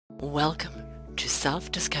Welcome to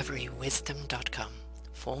self-discoverywisdom.com,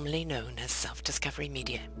 formerly known as Self-Discovery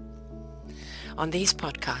Media. On these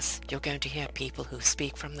podcasts, you're going to hear people who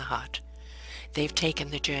speak from the heart. They've taken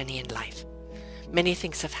the journey in life. Many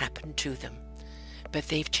things have happened to them, but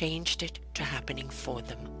they've changed it to happening for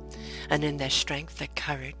them. And in their strength, their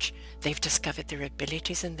courage, they've discovered their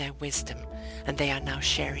abilities and their wisdom, and they are now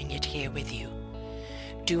sharing it here with you.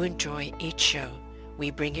 Do enjoy each show.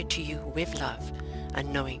 We bring it to you with love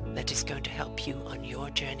and knowing that it's going to help you on your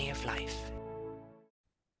journey of life.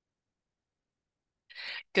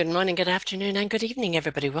 Good morning, good afternoon, and good evening,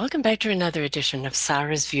 everybody. Welcome back to another edition of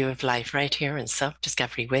Sarah's View of Life right here on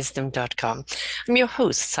selfdiscoverywisdom.com. I'm your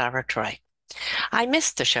host, Sarah Troy. I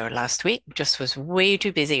missed the show last week, just was way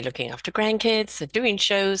too busy looking after grandkids, doing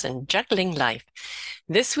shows, and juggling life.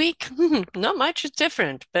 This week, not much is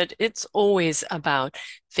different, but it's always about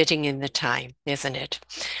fitting in the time, isn't it?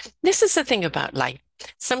 This is the thing about life.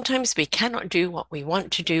 Sometimes we cannot do what we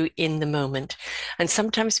want to do in the moment, and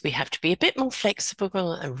sometimes we have to be a bit more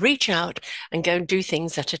flexible and reach out and go and do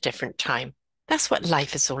things at a different time. That's what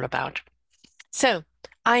life is all about. So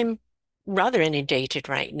I'm rather inundated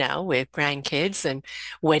right now with grandkids and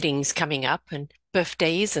weddings coming up and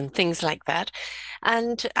birthdays and things like that.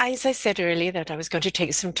 And as I said earlier, that I was going to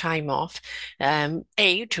take some time off,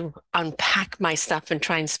 to unpack my stuff and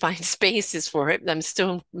try and find spaces for it. I'm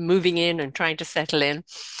still moving in and trying to settle in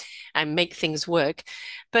and make things work.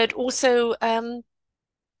 But also,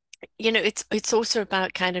 it's also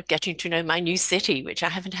about kind of getting to know my new city, which I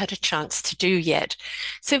haven't had a chance to do yet.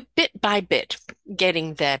 So bit by bit,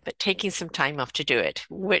 getting there, but taking some time off to do it,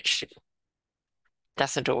 which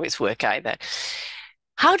doesn't always work either.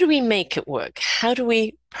 How do we make it work? How do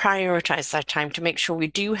we prioritize our time to make sure we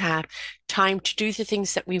do have time to do the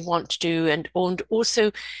things that we want to do and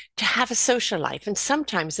also to have a social life? And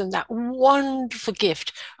sometimes in that wonderful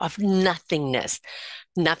gift of nothingness,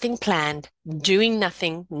 nothing planned, doing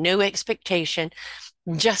nothing, no expectation,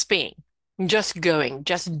 just being, just going,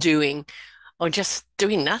 just doing, or just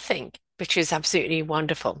doing nothing, which is absolutely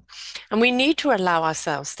wonderful. And we need to allow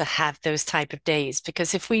ourselves to have those type of days,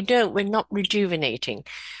 because if we don't, we're not rejuvenating.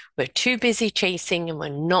 We're too busy chasing and we're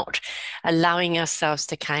not allowing ourselves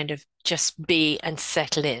to kind of just be and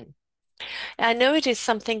settle in. I know it is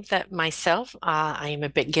something that myself, I am a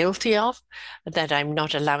bit guilty of, that I'm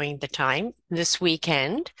not allowing the time. This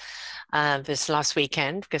last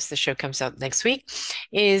weekend, because the show comes out next week,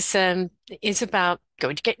 is about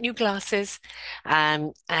going to get new glasses,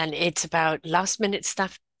 and it's about last minute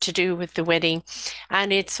stuff to do with the wedding,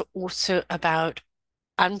 and it's also about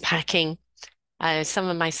unpacking some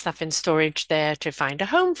of my stuff in storage there to find a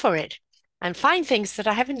home for it. And find things that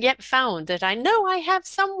I haven't yet found that I know I have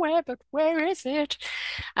somewhere, but where is it?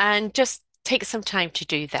 And just take some time to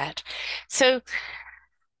do that. So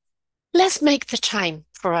let's make the time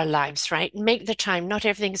for our lives, right? Make the time. Not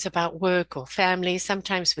everything's about work or family.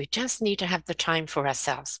 Sometimes we just need to have the time for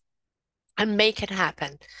ourselves and make it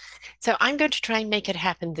happen. So I'm going to try and make it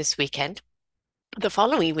happen this weekend. The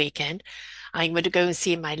following weekend, I'm going to go and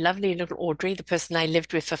see my lovely little Audrey, the person I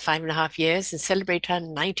lived with for 5.5 years, and celebrate her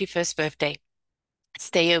 91st birthday.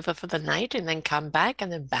 Stay over for the night and then come back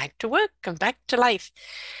and then back to work and back to life.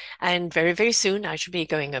 And very, very soon I shall be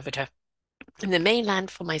going over to the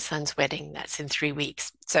mainland for my son's wedding. That's in 3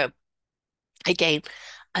 weeks. So again,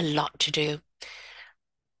 a lot to do.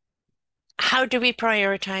 How do we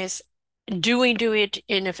prioritize? Do we do it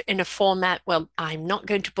in a format? Well, I'm not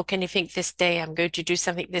going to book anything this day. I'm going to do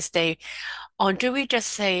something this day. Or do we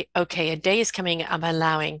just say, okay, a day is coming, I'm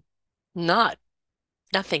allowing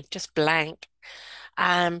nothing, just blank.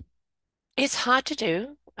 It's hard to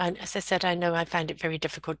do. And as I said, I know I find it very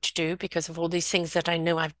difficult to do because of all these things that I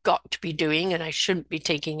know I've got to be doing and I shouldn't be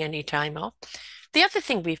taking any time off. The other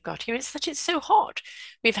thing we've got here is that it's so hot.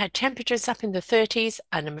 We've had temperatures up in the 30s,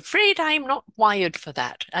 and I'm afraid I'm not wired for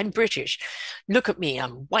that. I'm British. Look at me,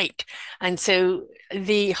 I'm white. And so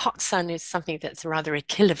the hot sun is something that's rather a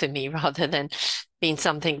killer for me rather than being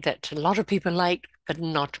something that a lot of people like, but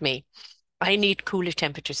not me. I need cooler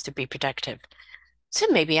temperatures to be productive. So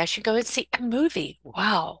maybe I should go and see a movie.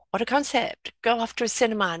 Wow, what a concept. Go off to a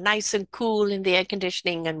cinema, nice and cool in the air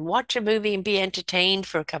conditioning, and watch a movie and be entertained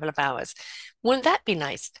for a couple of hours. Wouldn't that be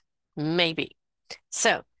nice? Maybe.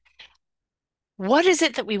 So what is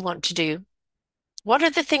it that we want to do? What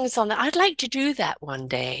are the things on that? I'd like to do that one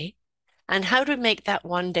day. And how do we make that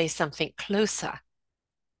one day something closer?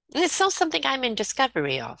 And it's still something I'm in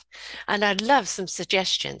discovery of. And I'd love some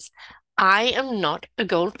suggestions. I am not a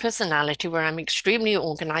gold personality where I'm extremely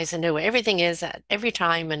organized and know where everything is at every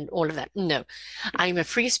time and all of that. No, I'm a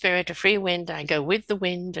free spirit, a free wind. I go with the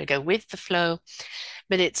wind, I go with the flow.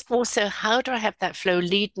 but it's also how do I have that flow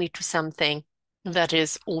lead me to something that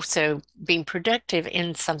is also being productive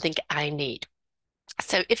in something I need.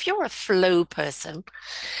 So if you're a flow person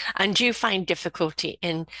and you find difficulty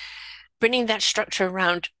in bringing that structure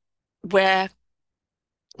around where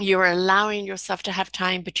you're allowing yourself to have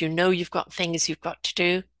time, but you know you've got things you've got to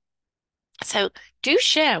do. So do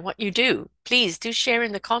share what you do. Please do share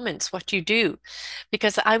in the comments what you do,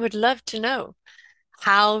 because I would love to know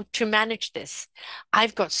how to manage this.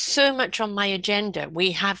 I've got so much on my agenda.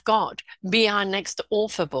 We have got Be Our Next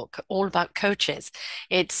Author book, all about coaches.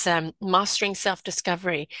 It's Mastering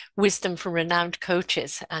Self-Discovery, Wisdom from Renowned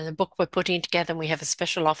Coaches. And the book we're putting together, and we have a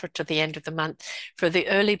special offer to the end of the month for the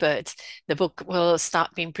early birds. The book will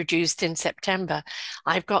start being produced in September.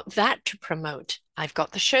 I've got that to promote. I've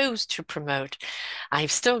got the shows to promote.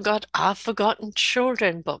 I've still got Our Forgotten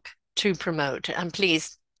Children book to promote. And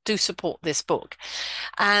please do support this book.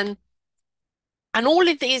 And all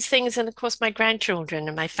of these things, and of course, my grandchildren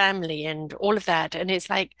and my family and all of that. And it's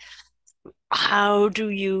like, how do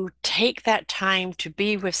you take that time to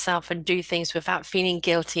be with self and do things without feeling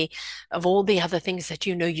guilty of all the other things that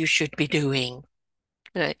you know you should be doing?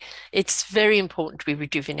 Right. It's very important we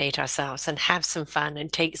rejuvenate ourselves and have some fun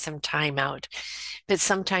and take some time out. But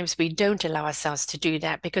sometimes we don't allow ourselves to do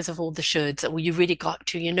that because of all the shoulds. Oh, you really got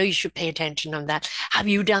to, you know, you should pay attention on that. Have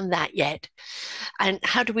you done that yet? And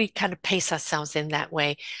how do we kind of pace ourselves in that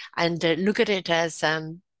way and look at it as,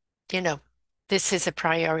 you know, this is a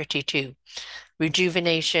priority too.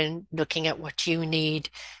 Rejuvenation, looking at what you need,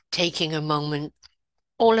 taking a moment,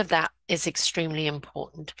 all of that is extremely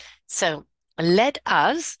important. So let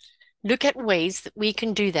us look at ways that we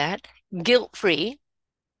can do that guilt-free,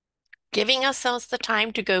 giving ourselves the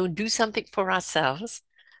time to go do something for ourselves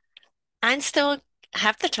and still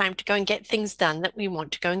have the time to go and get things done that we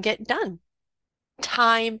want to go and get done.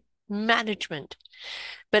 Time management.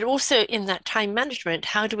 But also in that time management,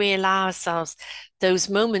 how do we allow ourselves those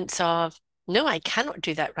moments of, no, I cannot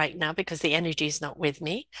do that right now because the energy is not with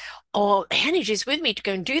me, or the energy is with me to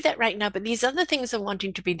go and do that right now, but these other things are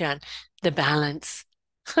wanting to be done. The balance.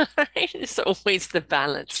 It's always the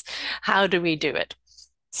balance. How do we do it?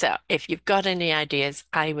 So if you've got any ideas,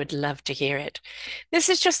 I would love to hear it. This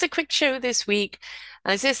is just a quick show this week.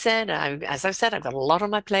 As I said, I've said, I've got a lot on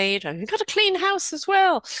my plate. I've got a clean house as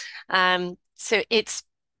well. So it's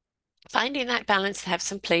finding that balance to have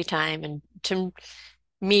some playtime and to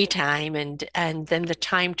me time and then the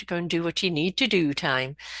time to go and do what you need to do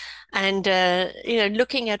time. And you know,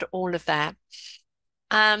 looking at all of that.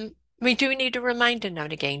 We do need a reminder now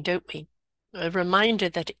and again, don't we? A reminder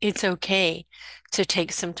that it's okay to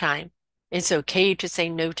take some time. It's okay to say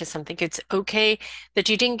no to something. It's okay that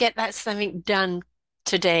you didn't get that something done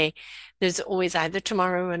today. There's always either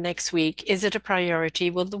tomorrow or next week. Is it a priority?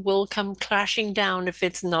 Will the world come crashing down if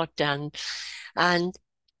it's not done? And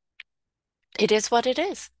it is what it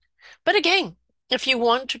is. But again, if you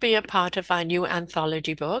want to be a part of our new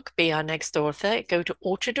anthology book, Be Our Next Author, go to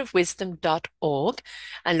orchardofwisdom.org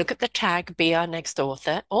and look at the tag Be Our Next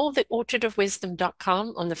Author, or the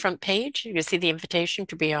orchardofwisdom.com on the front page. You'll see the invitation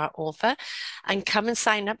to be our author, and come and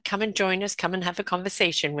sign up, come and join us, come and have a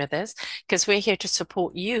conversation with us, because we're here to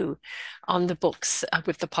support you on the books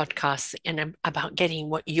with the podcasts and about getting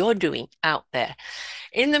what you're doing out there.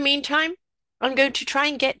 In the meantime, I'm going to try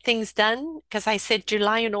and get things done because I said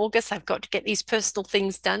July and August, I've got to get these personal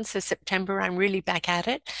things done. So September, I'm really back at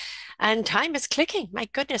it. And time is clicking. My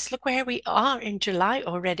goodness, look where we are in July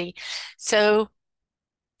already. So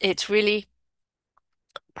it's really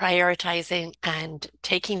prioritizing and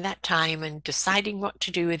taking that time and deciding what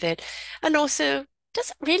to do with it. And also,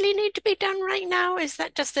 does it really need to be done right now? Is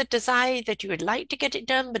that just a desire that you would like to get it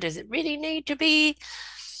done, but does it really need to be?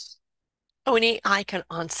 Only I can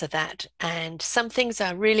answer that. And some things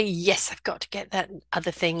are really, yes, I've got to get that. And other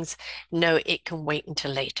things, no, it can wait until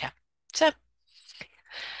later. So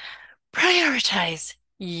prioritize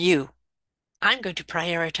you. I'm going to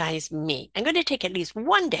prioritize me. I'm going to take at least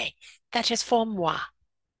one day that is for moi.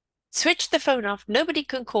 Switch the phone off. Nobody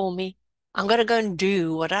can call me. I'm going to go and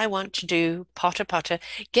do what I want to do, potter,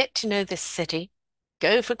 get to know this city,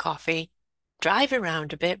 go for coffee, drive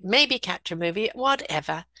around a bit, maybe catch a movie,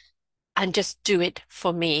 whatever. And just do it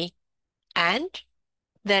for me. And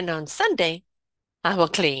then on Sunday, I will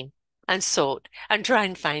clean and sort and try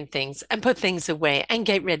and find things and put things away and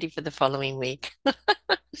get ready for the following week. But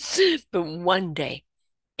one day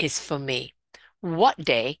is for me. What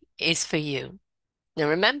day is for you? Now,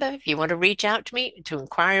 remember, if you want to reach out to me to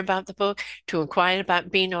inquire about the book, to inquire about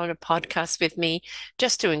being on a podcast with me,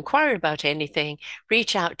 just to inquire about anything,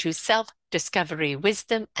 reach out to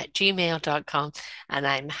selfdiscoverywisdom@gmail.com. And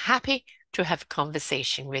I'm happy to have a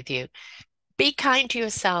conversation with you. Be kind to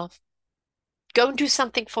yourself. Go and do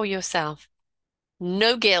something for yourself.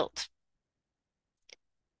 No guilt.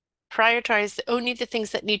 Prioritize only the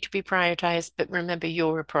things that need to be prioritized, but remember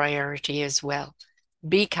you're a priority as well.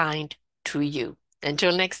 Be kind to you.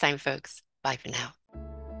 Until next time, folks, bye for now.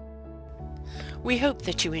 We hope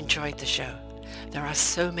that you enjoyed the show. There are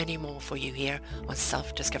so many more for you here on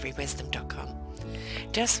selfdiscoverywisdom.com.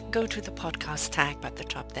 Just go to the podcast tag at the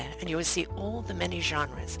top there and you will see all the many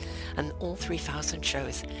genres and all 3,000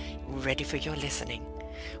 shows ready for your listening.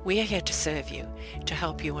 We are here to serve you, to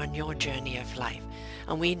help you on your journey of life,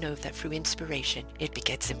 and we know that through inspiration it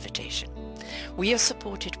begets invitation. We are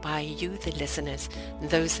supported by you, the listeners, and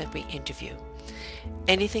those that we interview.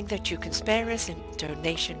 Anything that you can spare us in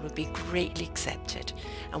donation would be greatly accepted,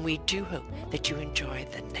 and we do hope that you enjoy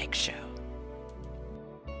the next show.